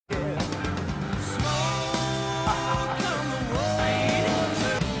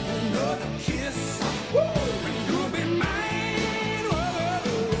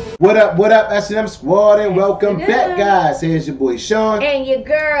What up, S&M Squad, and welcome back, guys. Here's your boy Sean. And your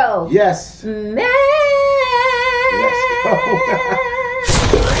girl. Yes. Let's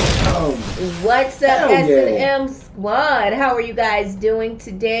go. What's up, S&M Squad? How are you guys doing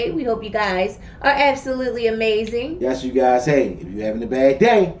today? We hope you guys are absolutely amazing. Yes, you guys. Hey, if you're having a bad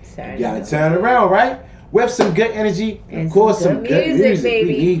day, you gotta turn it around, right? With some good energy, and of course some good music.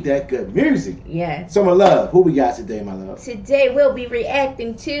 Baby. We need that good music. Yeah. So, my love, who we got today, my love? Today we'll be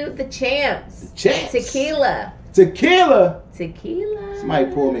reacting to the champs. The champs. Tequila. Tequila. Tequila.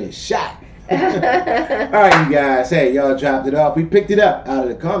 Somebody pour me a shot. All right, you guys. Hey, y'all dropped it off. We picked it up out of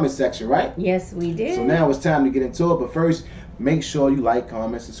the comment section, right? Yes, we did. So now it's time to get into it. But first, make sure you like,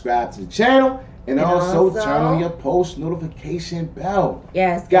 comment, subscribe to the channel. And also turn on your post notification bell.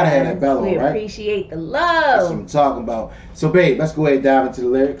 Yes, gotta have that bell on, right? We appreciate the love. That's what I'm talking about. So, babe, let's go ahead and dive into the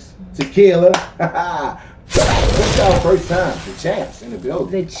lyrics. Tequila. What's our first time? The champs in the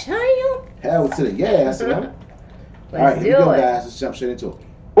building. The champ? Hell to the yeah. That's it. All right, here we go, guys. Let's jump straight into it.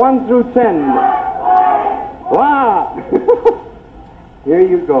 1 through 10. Wow! Here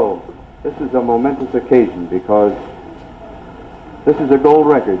you go. This is a momentous occasion because this is a gold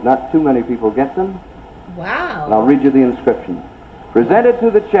record. Not too many people get them. Wow. And I'll read you the inscription. Presented to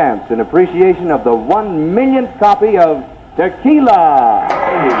the champs in appreciation of the 1 millionth copy of Tequila. All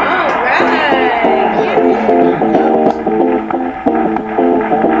right.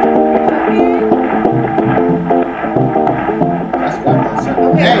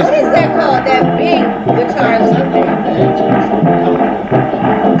 Okay, what is that called? That big guitar something?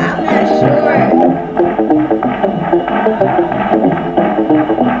 I'm not sure.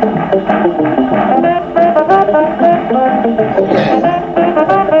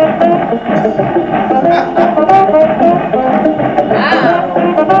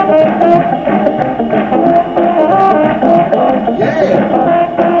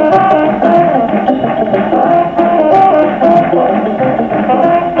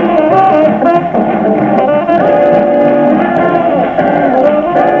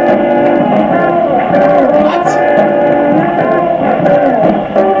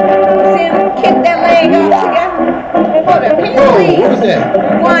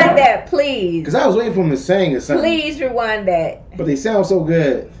 Rewind that, please. Because I was waiting for him to sing or something. Please rewind that. But they sound so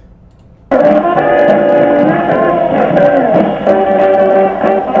good.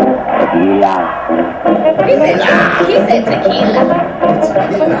 He said tequila.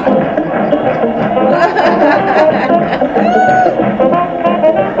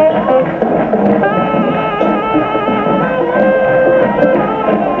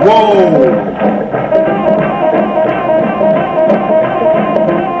 Whoa.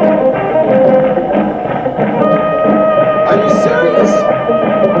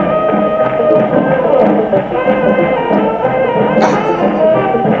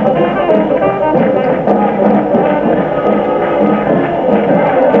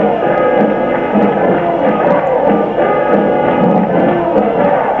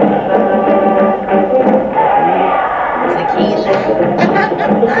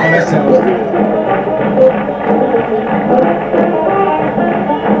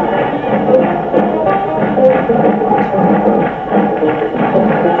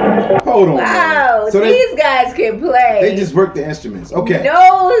 Hold on. Wow, so these guys can play. They just work the instruments. Okay.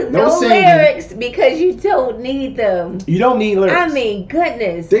 No lyrics because you don't need them. You don't need lyrics. I mean,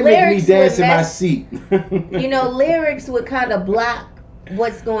 goodness. They make me dance in my seat. You know, lyrics would kind of block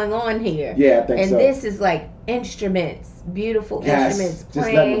what's going on here. Yeah, I think so. And this is like instruments, beautiful instruments playing.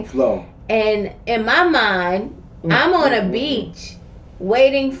 Just let them flow. And in my mind, I'm on a beach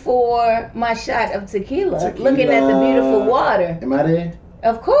waiting for my shot of tequila, looking at the beautiful water. Am I there?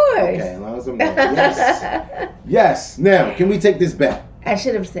 Of course. Okay, as long as I'm there. Yes. Yes. Now, can we take this back? I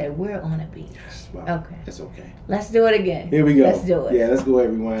should have said we're on a beach. Well, okay. That's okay. Let's do it again. Here we go. Let's do it. Yeah, let's go ahead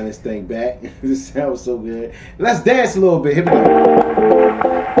and rewind this thing back. This sounds so good. Let's dance a little bit. Here we go.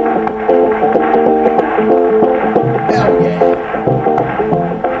 Hell yeah.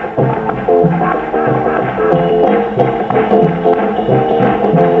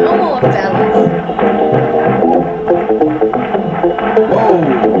 Come on, fellas. Whoa.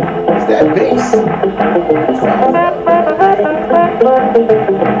 Is that bass?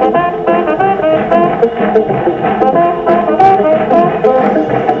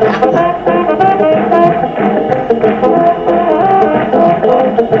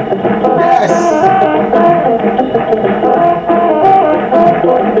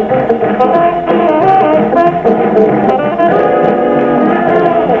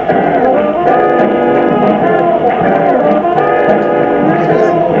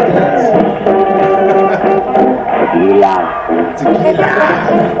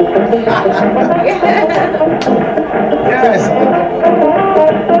 Tequila. Yes. Yes.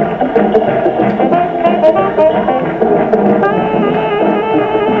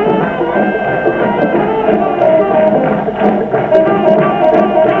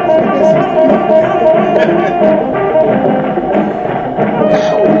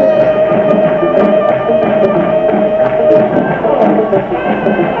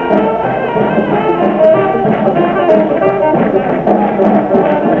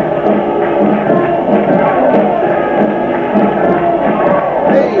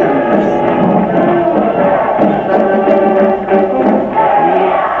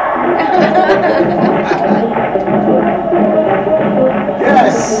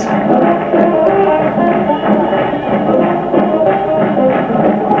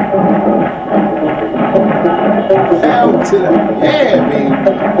 Hell to the yeah, man.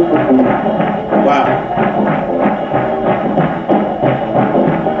 Wow.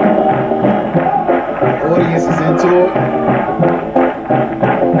 The audience is into it.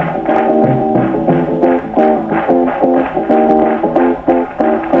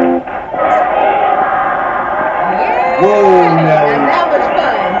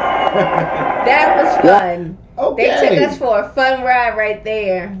 That was fun. Okay. They took us for a fun ride right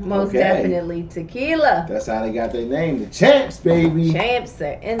there. Most definitely. Tequila. That's how they got their name. The Champs, baby. Champs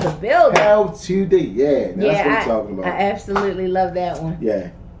are in the building. Hell to the yeah. That's what I'm talking about. I absolutely love that one.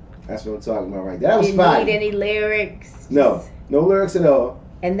 Yeah. That's what I'm talking about right there. That was Didn't fire. need any lyrics. No. No lyrics at all.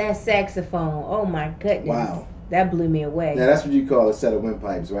 And that saxophone. Oh my goodness. Wow. That blew me away. Now that's what you call a set of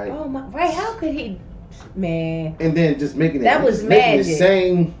windpipes, right? Oh my, right. How could he, man. And then just making it. That was making magic. the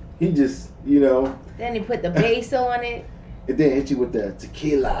same. He just, you know. Then he put the bass on it. And then hit you with the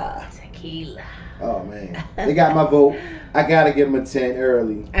tequila. Tequila. Oh man. They got my vote. I gotta give them a 10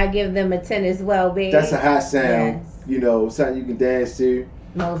 early. I give them a 10 as well, baby. That's a hot sound. Yes. You know, something you can dance to.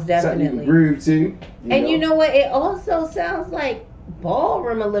 Most Something you definitely. can groove to. You know what? It also sounds like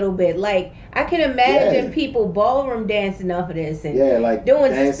ballroom a little bit. Like I can imagine people ballroom dancing off of this and like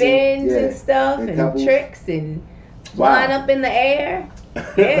doing dancing, spins and stuff and couples. tricks and flying up in the air.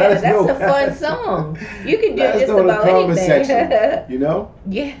 Yeah, that's a fun song. You can do just about anything. Section, you know?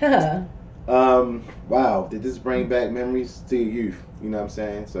 Yeah. Wow. Did this bring back memories to your youth? You know what I'm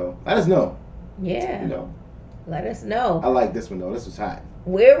saying? So let us know. Yeah. You know. Let us know. I like this one though. This was hot.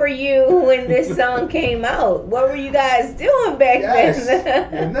 Where were you when this song came out? What were you guys doing back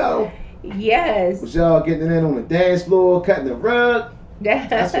then? You know. Yes. Was y'all getting in on the dance floor, cutting the rug?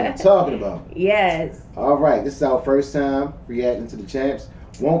 That's what I'm talking about. Yes. All right. This is our first time reacting to the Champs.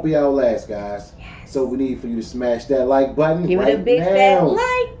 Won't be our last, guys. Yes. So we need for you to smash that like button. Give right it a big now. fat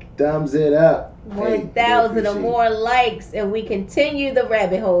like. Thumbs it up. 1,000 or more likes, and we continue the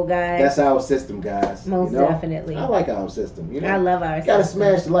rabbit hole, guys. That's our system, guys. Most definitely. I like our system. You know, I love our Gotta system.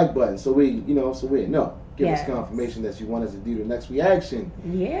 smash the like button so we know. Give Yes. us confirmation that you want us to do the next reaction.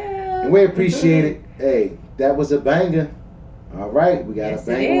 Yeah. And we appreciate it. Hey, that was a banger. All right, we got a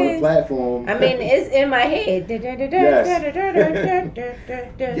banger on the platform. I mean, it's in my head.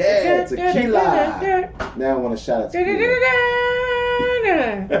 Yeah, tequila. Now I want to shout out tequila.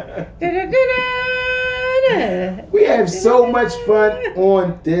 We have so much fun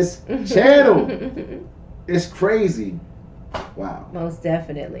on this channel. It's crazy. Wow. Most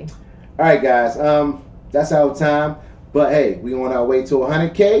definitely. All right, guys. That's our time. But hey, we on our way to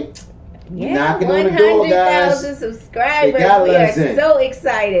 100K. Yeah, knocking on the door, guys. 100,000 subscribers. We are so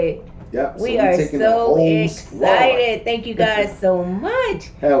excited. Yep. We are so excited. Thank you guys so much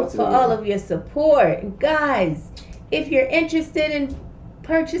for all of your support. Guys, if you're interested in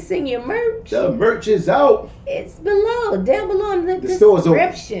purchasing your merch, the merch is out. It's below, down below in the Store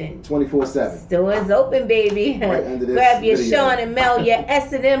description. is open 24/7. Store is open, baby. Right under this Grab your video. Sean and Mel, your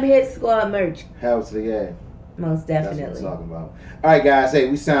S&M Hit Squad merch. Hell to the yeah. Most definitely. That's what I'm talking about. All right, guys. Hey,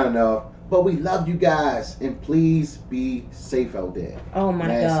 we signing off. But we love you guys, and please be safe out there. Oh my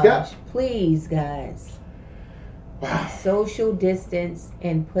Mask gosh. up. Please, guys. Wow. Social distance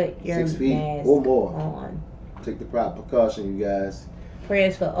and put your 6 feet mask or more. on. Take the proper precaution, you guys.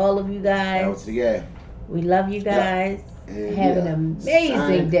 Prayers for all of you guys. Out to the yeah. We love you guys. And have an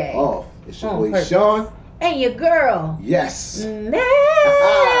amazing day. Off. It's your On boy purpose. Sean. And your girl. Yes. Mel.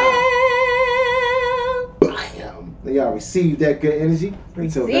 Bam. Y'all receive that good energy.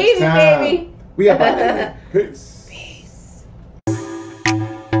 Until Receive next it, time. baby. We up out there. Peace.